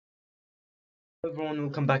Everyone,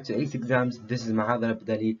 welcome back to ACE Exams. This is Maath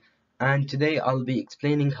Alabdali, and today I'll be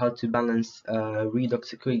explaining how to balance a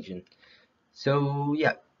redox equation. So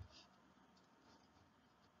yeah,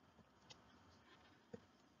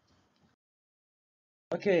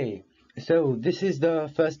 okay. So this is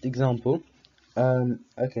the first example.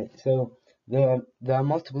 Okay, so there are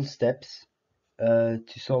multiple steps to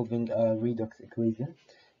solving a redox equation.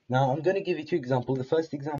 Now I'm going to give you two examples. The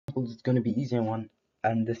first example is going to be easier one,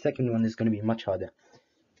 and the second one is going to be much harder.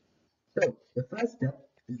 So the first step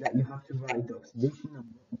is that you have to write the oxidation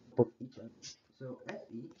number of each element. So Fe,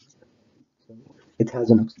 so it has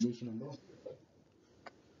an oxidation number of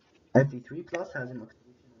 3 plus has an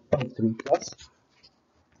oxidation number of 3 plus,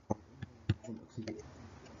 has an oxidation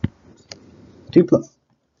 2 plus.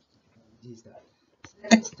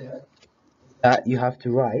 Next step that you have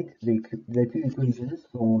to write the two equations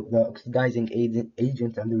for the oxidizing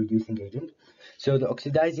agent and the reducing agent. So the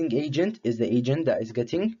oxidizing agent is the agent that is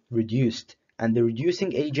getting reduced, and the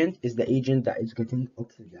reducing agent is the agent that is getting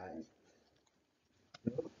oxidized.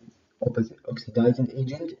 Opposite, oxidizing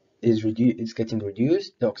agent is getting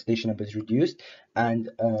reduced, the oxidation number is reduced,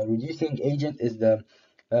 and reducing agent is the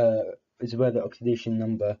is where the oxidation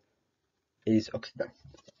number is oxidized.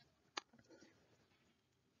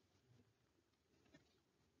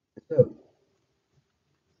 So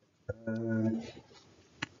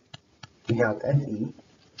we have Fe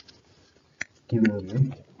giving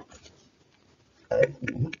you Fe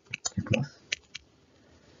 2 plus.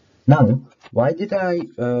 Now, why did I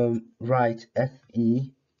write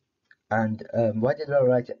Fe and why did I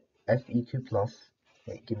write Fe2 plus?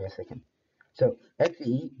 Wait, give me a second. So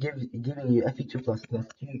Fe giving you Fe2 plus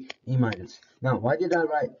 2E minus. Now, why did I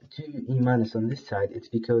write 2E minus on this side? It's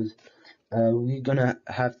because we're gonna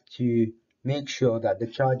have to make sure that the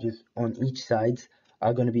charges on each sides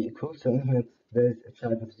are gonna be equal. So in here there's a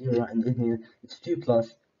charge of 0, and in here it's 2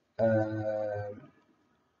 plus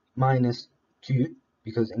minus 2,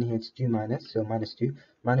 because in here it's 2 minus, so minus 2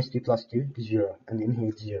 plus 2 is 0, and in here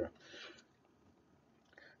it's 0.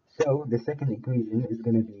 So the second equation is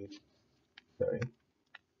going to be,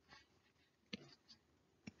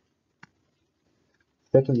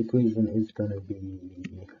 second equation is going to be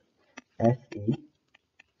Fe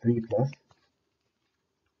 3 plus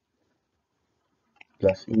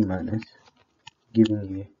E minus,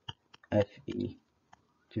 giving you Fe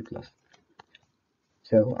 2 plus.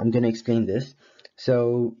 So I'm going to explain this.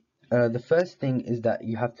 So the first thing is that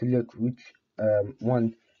you have to look which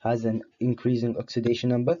one has an increasing oxidation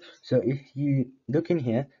number. So if you look in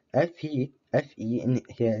here, Fe in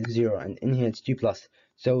here is 0, and in here it's 2 plus.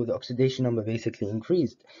 So the oxidation number basically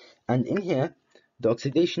increased, and in here the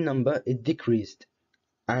oxidation number it decreased,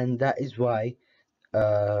 and that is why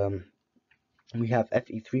we have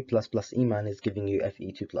Fe3 plus E minus giving you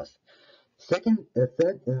Fe2 plus. Third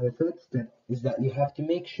step is that you have to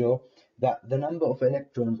make sure that the number of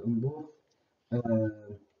electrons on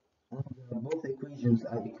both equations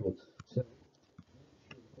are equal. So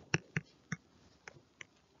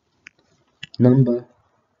number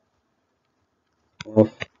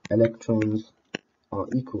of electrons are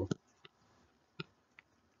equal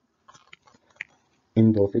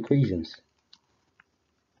in both equations.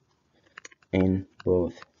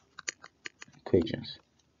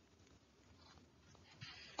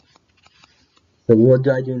 So what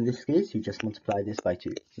do I do in this case? You just multiply this by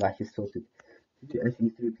 2. Life is sorted. 2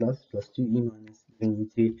 Fe3 plus 2E minus giving you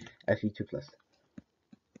 2 Fe2 plus.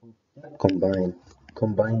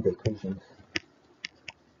 Combine the equations.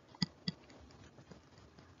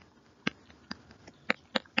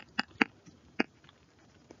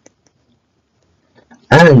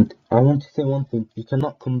 And I want to say one thing: you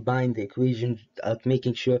cannot combine the equations without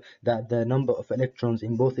making sure that the number of electrons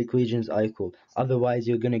in both equations are equal. Otherwise,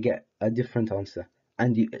 you're going to get a different answer,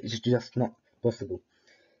 and it's just not possible.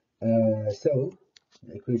 So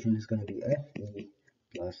the equation is going to be Fe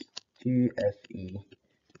plus 2Fe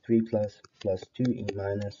 3 plus 2E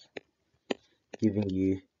minus, giving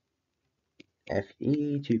you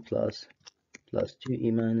Fe 2 plus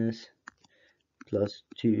 2E minus plus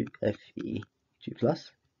 2Fe 2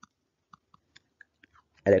 plus.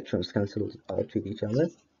 Electrons cancel out with each other.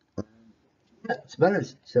 Yeah, it's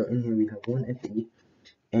balanced. So in here we have 1 Fe,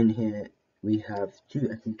 in here we have 2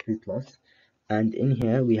 Fe3 plus, and in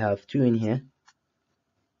here we have 2 in here.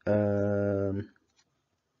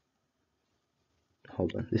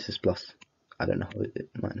 Hold on, this is plus. I don't know how it is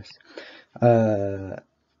minus.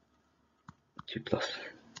 2 plus.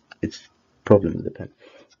 It's problem with the pen.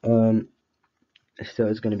 So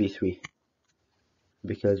it's going to be 3,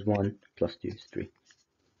 because 1 plus 2 is 3.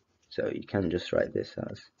 So you can just write this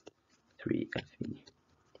as 3 Fe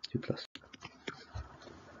 2 plus.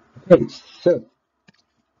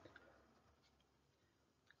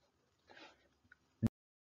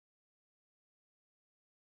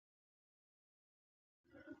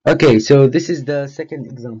 Okay, so this is the second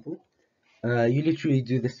example. You literally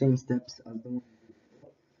do the same steps as the one.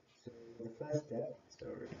 So the first step,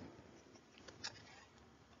 sorry,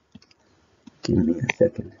 give me a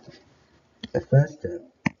second. The first step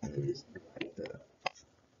is the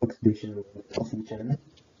oxidation of the oxygen channel.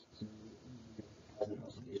 So has an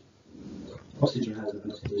oxidation. Oxygen has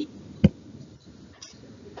an oxidation.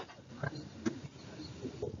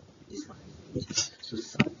 So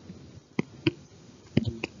sun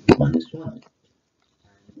minus one,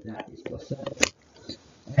 and that is plus seven.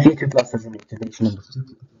 And 2 plus has an oxidation number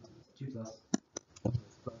 2 plus,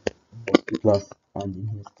 2 plus, and in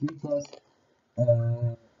here 3 plus.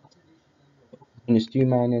 Uh, is 2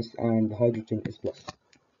 minus, and hydrogen is plus.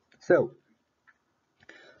 So,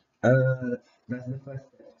 that's the first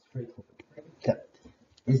step, straightforward. Second step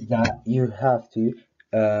is that you have to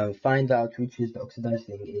find out which is the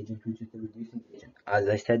oxidizing agent, which is the reducing agent. As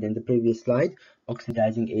I said in the previous slide,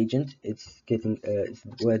 oxidizing agent, it's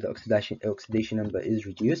where the oxidation number is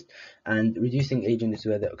reduced, and reducing agent is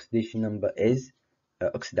where the oxidation number is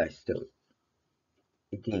oxidized. So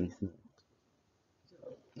it gains.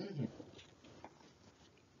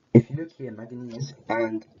 If you look here, manganese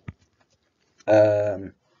and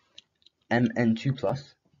um, Mn2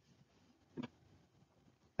 plus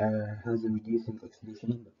has a reducing oxidation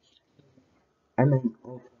number.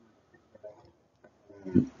 MnO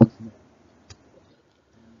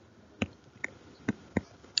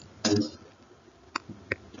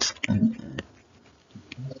and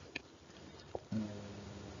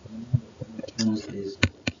electrons is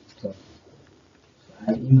plus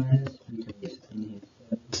 5 E minus because in here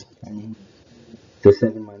 7 and in so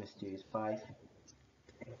 7 minus 2 is 5.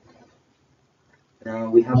 Now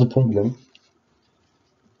we have a problem.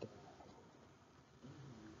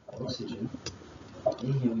 Oxygen.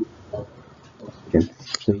 In here we have oxygen.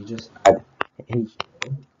 So you just add H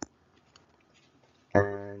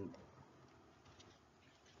and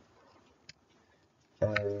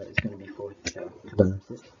it's going to be 4 to balance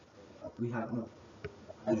it. We have no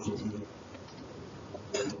hydrogen in here.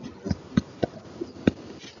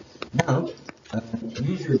 Now,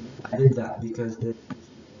 usually I did that because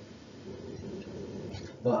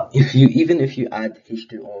but if you add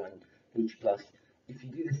H2O and H plus, if you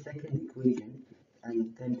do the second equation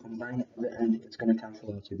and then combine it at the end, it's going to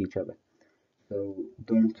cancel out with each other. So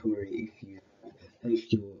don't worry if you have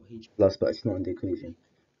H2O, H plus, but it's not in the equation.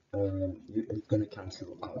 It's going to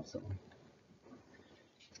cancel out.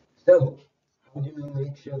 So how do we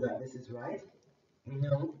make sure that this is right? We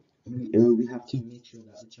know we have to make sure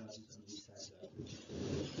that the charges on each side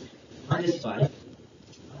are minus 5,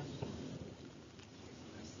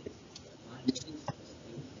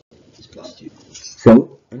 is plus 2.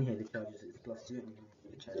 So, in here the charges is plus 2, and in here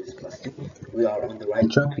the charges is plus 2. We are on the right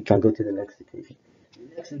track. We can go to the next equation.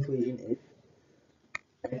 The next equation is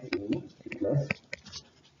Fe plus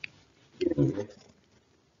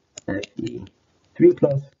Fe 3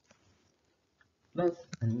 plus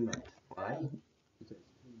and minus. Why?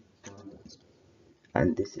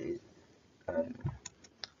 And this is um,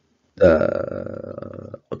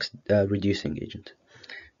 the reducing agent.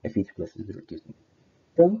 Fe plus is the reducing.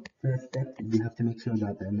 So, first step, we have to make sure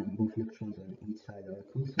that the number of electrons on each side are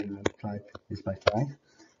equal. So we multiply this by 5.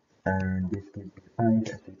 And this gives me 5,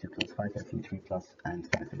 Fe2 plus 5, Fe3 plus, and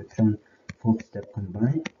 5 electron. Fourth step,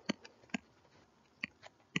 combine.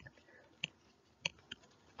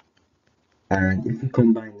 And if you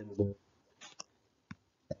combine them both,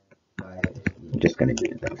 I'm just going to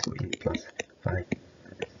do it that for you, plus 5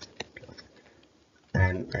 plus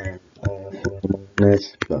and 4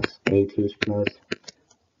 minus plus 8H plus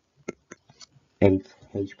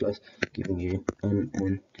 8H plus, giving you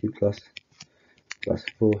Mn2 plus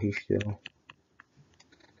 4H2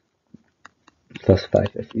 plus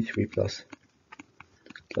 5 Fe3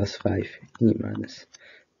 plus 5 E minus.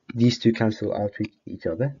 These two cancel out with each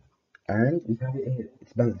other, and we have it here.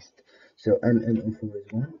 It's balanced. So MnO4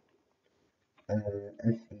 is 1,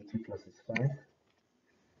 Fe2 plus is 5,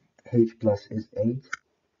 H plus is 8,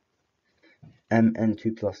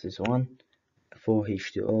 Mn2 plus is 1,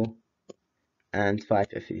 4H2O, and 5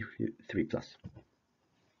 Fe3 plus.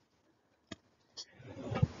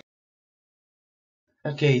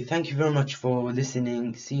 Okay, thank you very much for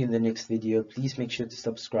listening. See you in the next video. Please make sure to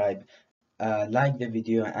subscribe, like the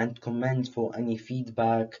video, and comment for any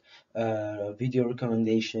feedback, video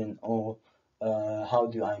recommendation, or how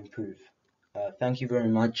do I improve. Thank you very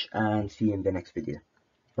much, and see you in the next video.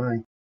 Bye.